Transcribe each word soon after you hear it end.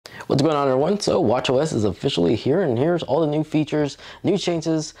What's going on, everyone? So WatchOS is officially here, and here's all the new features, new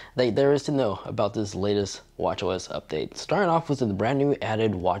changes that there is to know about this latest WatchOS update. Starting off with the brand new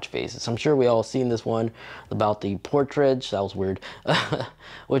added watch faces. I'm sure we all seen this one about the portrait. That was weird.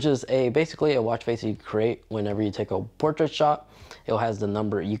 Which is basically a watch face you create whenever you take a portrait shot. It has the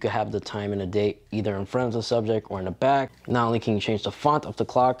number. You could have the time and a date either in front of the subject or in the back. Not only can you change the font of the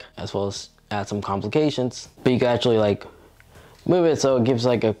clock, as well as add some complications, but you can actually move it so it gives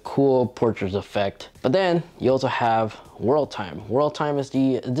a cool portrait effect. But then you also have world time. World time is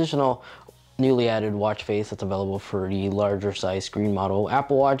the additional newly added watch face that's available for the larger size screen model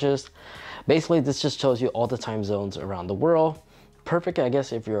Apple Watches. Basically, this just shows you all the time zones around the world. Perfect, I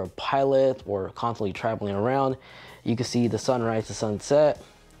guess, if you're a pilot or constantly traveling around. You can see the sunrise, the sunset,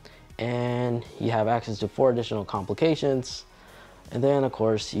 and you have access to 4 additional complications. And then, of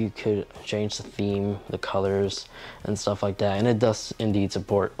course, you could change the theme, the colors, and stuff like that. And it does indeed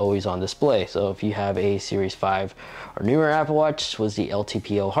support always on display. So if you have a Series 5 or newer Apple Watch with the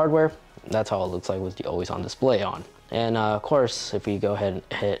LTPO hardware, that's how it looks like with the always on display on. And of course, if we go ahead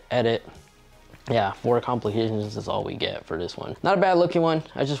and hit edit, yeah, 4 complications is all we get for this one. Not a bad looking one.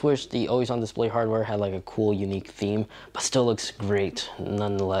 I just wish the always on display hardware had a cool, unique theme, but still looks great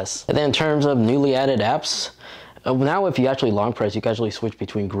nonetheless. And then in terms of newly added apps, now if you actually long press, you can actually switch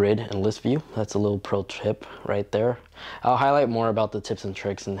between grid and list view. That's a little pro tip right there. I'll highlight more about the tips and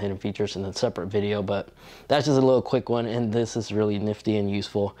tricks and hidden features in a separate video, but that's just a little quick one, and this is really nifty and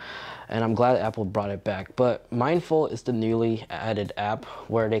useful, and I'm glad Apple brought it back. But Mindful is the newly added app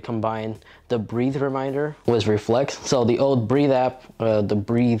where they combine the breathe reminder with reflect. So the old breathe app, the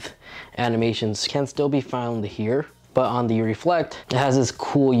breathe animations can still be found here, but on the reflect, it has this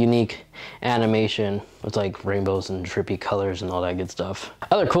cool, unique animation with rainbows and trippy colors and all that good stuff.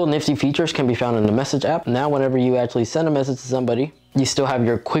 Other cool, nifty features can be found in the message app. Now, whenever you actually send a message to somebody, you still have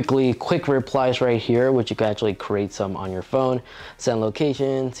your quick replies right here, which you can actually create some on your phone, send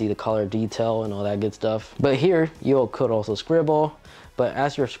location, see the color detail and all that good stuff. But here, you could also scribble, but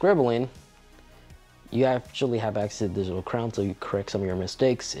as you're scribbling, you actually have access to digital crown, so you correct some of your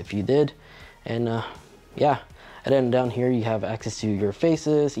mistakes if you did. And yeah. And then down here, you have access to your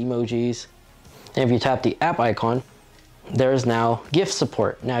faces, emojis. And if you tap the app icon, there's now GIF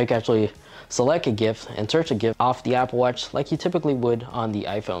support. Now you can actually select a GIF and search a GIF off the Apple Watch like you typically would on the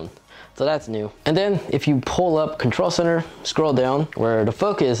iPhone. So that's new. And then if you pull up Control Center, scroll down where the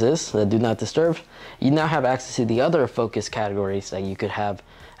focus is, the Do Not Disturb, you now have access to the other focus categories that you could have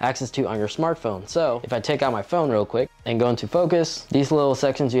access to on your smartphone. So if I take out my phone real quick and go into focus, these little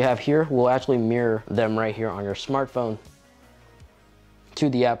sections you have here will actually mirror them right here on your smartphone to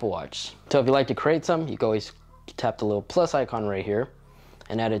the Apple Watch. So if you like to create some, you can always tap the little plus icon right here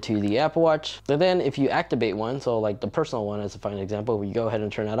and add it to the Apple Watch. And then if you activate one, so the personal one as a final example, we go ahead and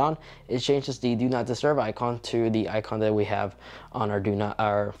turn that on, it changes the Do Not Disturb icon to the icon that we have on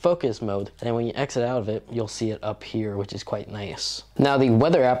our focus mode. And then when you exit out of it, you'll see it up here, which is quite nice. Now the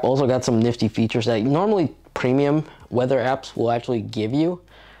weather app also got some nifty features that normally premium weather apps will actually give you.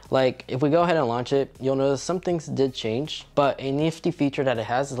 If we go ahead and launch it, you'll notice some things did change, but a nifty feature that it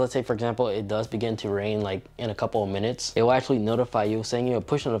has is, let's say for example, it does begin to rain in a couple of minutes. It will actually notify you, sending you a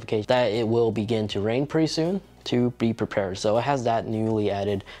push notification that it will begin to rain pretty soon to be prepared. So it has that newly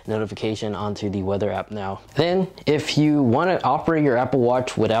added notification onto the weather app now. Then if you want to operate your Apple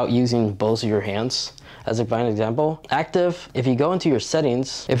Watch without using both of your hands, as a fine example, active, if you go into your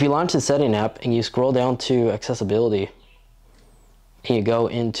settings, if you launch the setting app and you scroll down to accessibility, and you go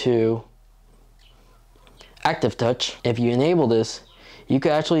into active touch, if you enable this, you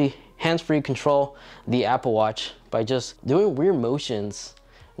can actually hands-free control the Apple Watch by just doing weird motions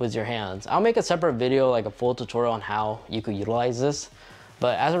with your hands. I'll make a separate video, a full tutorial on how you could utilize this.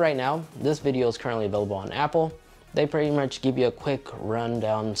 But as of right now, this video is currently available on Apple. They pretty much give you a quick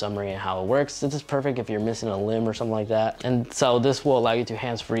rundown summary of how it works. This is perfect if you're missing a limb or something like that. And so this will allow you to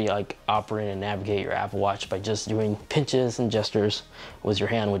hands-free operate and navigate your Apple Watch by just doing pinches and gestures with your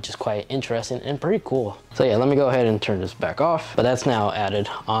hand, which is quite interesting and pretty cool. So yeah, let me go ahead and turn this back off, but that's now added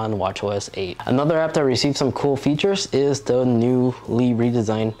on WatchOS 8. Another app that received some cool features is the newly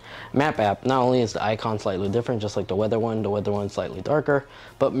redesigned Map app. Not only is the icon slightly different, just like the weather one's slightly darker,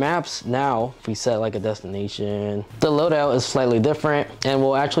 but Maps now, if we set a destination, the loadout is slightly different and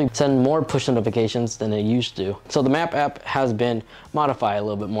will actually send more push notifications than it used to. So the Map app has been modified a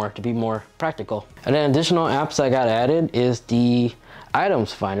little bit more to be more practical. And then additional apps that got added is the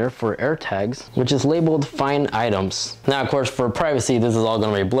items finder for AirTags, which is labeled Find Items. Now, of course, for privacy, this is all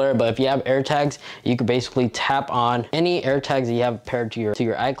going to be blurred, but if you have AirTags, you could basically tap on any AirTags that you have paired to your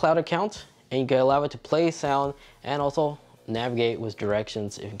iCloud account, and you can allow it to play sound and also navigate with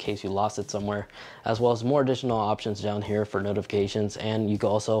directions in case you lost it somewhere, as well as more additional options down here for notifications, and you can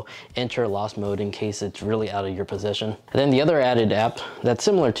also enter lost mode in case it's really out of your possession. And then the other added app that's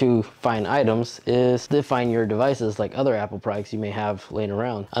similar to Find Items is to find your devices like other Apple products you may have laying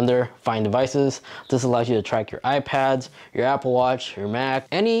around. Under Find Devices, this allows you to track your iPads, your Apple Watch, your Mac,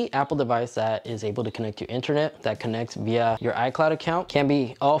 any Apple device that is able to connect to internet, that connects via your iCloud account, can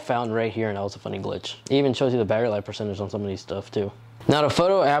be all found right here, and that was a funny glitch. It even shows you the battery life percentage on some of these stuff too. Now the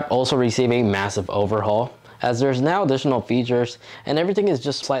photo app also received a massive overhaul, as there's now additional features and everything is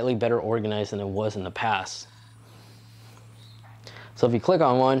just slightly better organized than it was in the past. So if you click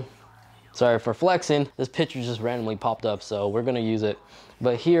on one, sorry for flexing, this picture just randomly popped up, so we're gonna use it.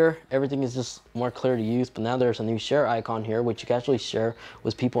 But here, everything is just more clear to use, but now there's a new share icon here, which you can actually share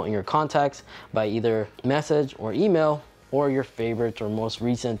with people in your contacts by either message or email, or your favorite or most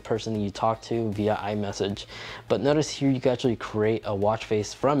recent person that you talk to via iMessage. But notice here you can actually create a watch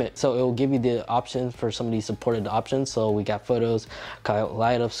face from it. So it will give you the option for some of these supported options. So we got photos,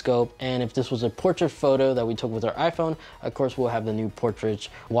 kaleidoscope, and if this was a portrait photo that we took with our iPhone, of course we'll have the new portrait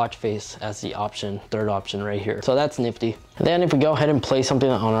watch face as the option, third option right here. So that's nifty. And then if we go ahead and play something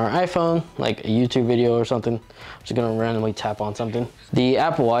on our iPhone, like a YouTube video or something, I'm just gonna randomly tap on something. The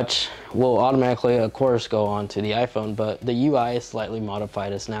Apple Watch will automatically, of course, go on to the iPhone, but the UI is slightly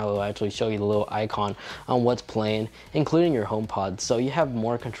modified as now it will actually show you the little icon on what's playing, including your HomePod. So you have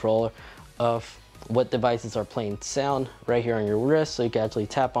more control of what devices are playing sound right here on your wrist, so you can actually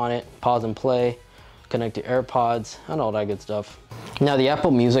tap on it, pause and play, connect to AirPods, and all that good stuff. Now the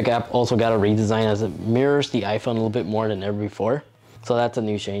Apple Music app also got a redesign as it mirrors the iPhone a little bit more than ever before. So that's a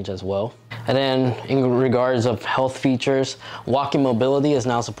new change as well. And then in regards of health features, walking mobility is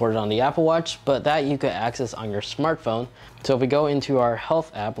now supported on the Apple Watch, but that you can access on your smartphone. So if we go into our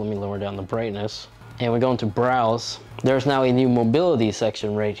health app, let me lower down the brightness, and we go into browse, there's now a new mobility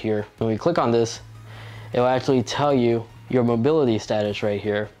section right here. When we click on this, it will actually tell you your mobility status right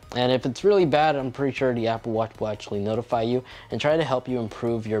here. And if it's really bad, I'm pretty sure the Apple Watch will actually notify you and try to help you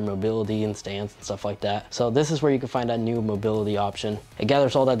improve your mobility and stance and stuff like that. So this is where you can find that new mobility option. It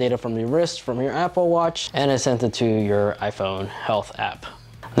gathers all that data from your wrist, from your Apple Watch, and it sends it to your iPhone health app.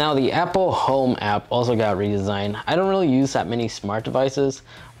 Now the Apple Home app also got redesigned. I don't really use that many smart devices,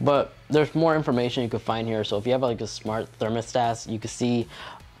 but there's more information you can find here. So if you have like a smart thermostat, you can see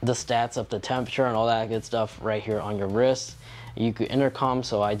the stats of the temperature and all that good stuff right here on your wrist. You could intercom,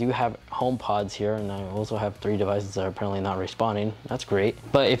 so I do have HomePods here, and I also have 3 devices that are apparently not responding. That's great.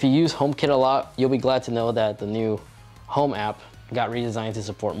 But if you use HomeKit a lot, you'll be glad to know that the new Home app got redesigned to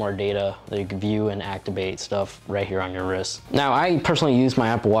support more data that you can view and activate stuff right here on your wrist. Now, I personally use my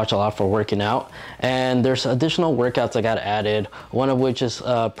Apple Watch a lot for working out, and there's additional workouts that got added, one of which is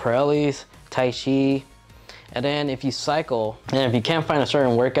Pirelli's, Tai Chi. And then if you cycle, and if you can't find a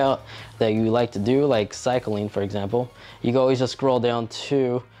certain workout that you like to do, like cycling, for example, you can always just scroll down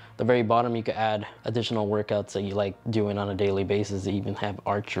to the very bottom. You can add additional workouts that you like doing on a daily basis. They even have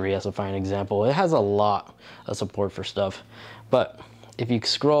archery as a fine example. It has a lot of support for stuff. But if you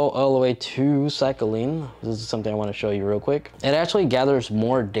scroll all the way to cycling, this is something I want to show you real quick. It actually gathers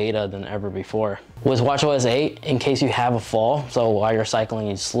more data than ever before. With WatchOS 8, in case you have a fall, so while you're cycling,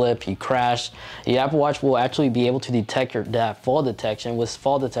 you slip, you crash, the Apple Watch will actually be able to detect that fall detection with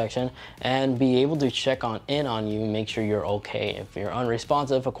fall detection and be able to check in on you and make sure you're okay. If you're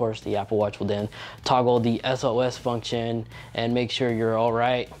unresponsive, of course, the Apple Watch will then toggle the SOS function and make sure you're all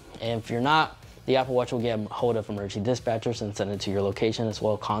right. And if you're not, the Apple Watch will get a hold of emergency dispatchers and send it to your location, as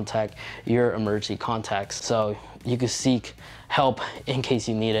well as contact your emergency contacts. So you can seek help in case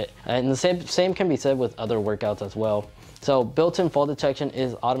you need it. And the same can be said with other workouts as well. So built-in fall detection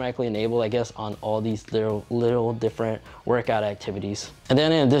is automatically enabled, I guess, on all these little different workout activities. And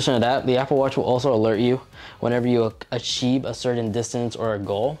then in addition to that, the Apple Watch will also alert you whenever you achieve a certain distance or a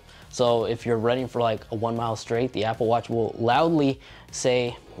goal. So if you're running for like a 1 mile straight, the Apple Watch will loudly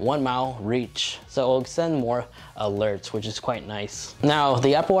say 1 mile reach. So it'll send more alerts, which is quite nice. Now,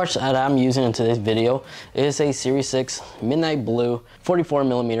 the Apple Watch that I'm using in today's video is a Series 6 Midnight Blue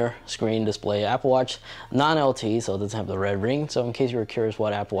 44mm screen display Apple Watch, non-LTE, so it doesn't have the red ring. So in case you were curious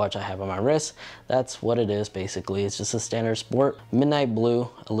what Apple Watch I have on my wrist, that's what it is basically. It's just a standard sport Midnight Blue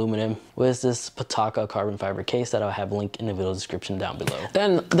aluminum with this Pataka carbon fiber case that I'll have linked in the video description down below.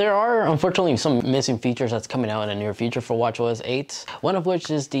 Then there are unfortunately some missing features that's coming out in the near future for WatchOS 8. One of which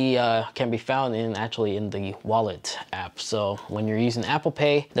is the can be found in the Wallet app. So when you're using Apple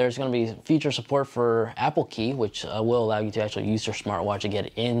Pay, there's going to be feature support for Apple Key, which will allow you to actually use your smartwatch to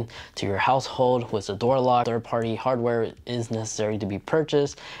get into your household with a door lock. Third-party hardware is necessary to be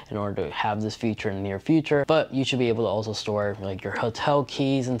purchased in order to have this feature in the near future, but you should be able to also store like your hotel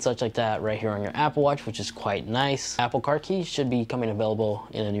keys and such like that right here on your Apple Watch, which is quite nice. Apple Car keys should be coming available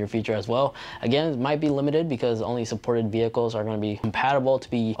in the near future as well. Again, it might be limited because only supported vehicles are going to be compatible to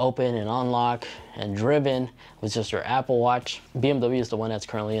be open and unlocked and driven with just your Apple Watch. BMW is the one that's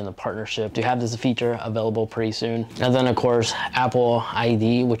currently in the partnership to have this feature available pretty soon. And then of course, Apple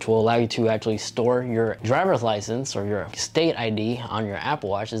ID, which will allow you to actually store your driver's license or your state ID on your Apple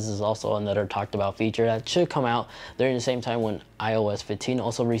Watch. This is also another talked about feature that should come out during the same time when iOS 15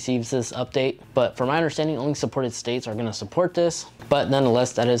 also receives this update. But from my understanding, only supported states are going to support this. But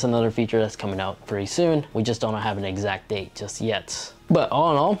nonetheless, that is another feature that's coming out pretty soon. We just don't have an exact date just yet. But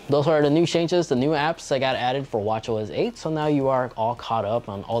all in all, those are the new changes, the new apps that got added for WatchOS 8. So now you are all caught up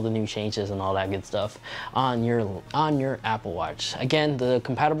on all the new changes and all that good stuff on your Apple Watch. Again, the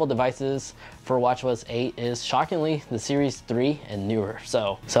compatible devices for WatchOS 8 is shockingly the Series 3 and newer.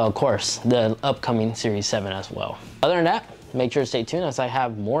 So of course, the upcoming Series 7 as well. Other than that, make sure to stay tuned as I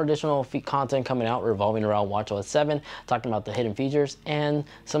have more additional content coming out revolving around WatchOS 7, talking about the hidden features and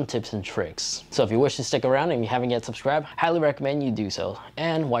some tips and tricks. So if you wish to stick around and you haven't yet subscribed, highly recommend you do so.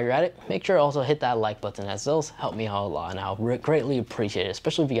 And while you're at it, make sure to also hit that like button, as those help me out a lot and I'll greatly appreciate it,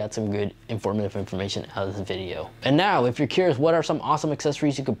 especially if you got some good informative information out of this video. And now, if you're curious what are some awesome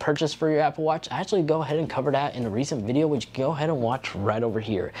accessories you could purchase for your Apple Watch, I actually go ahead and cover that in a recent video, which you can go ahead and watch right over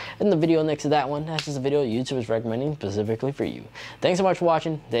here. And the video next to that one, that's just a video YouTube is recommending specifically for you. Thanks so much for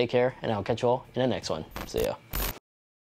watching, take care, and I'll catch you all in the next one. See ya.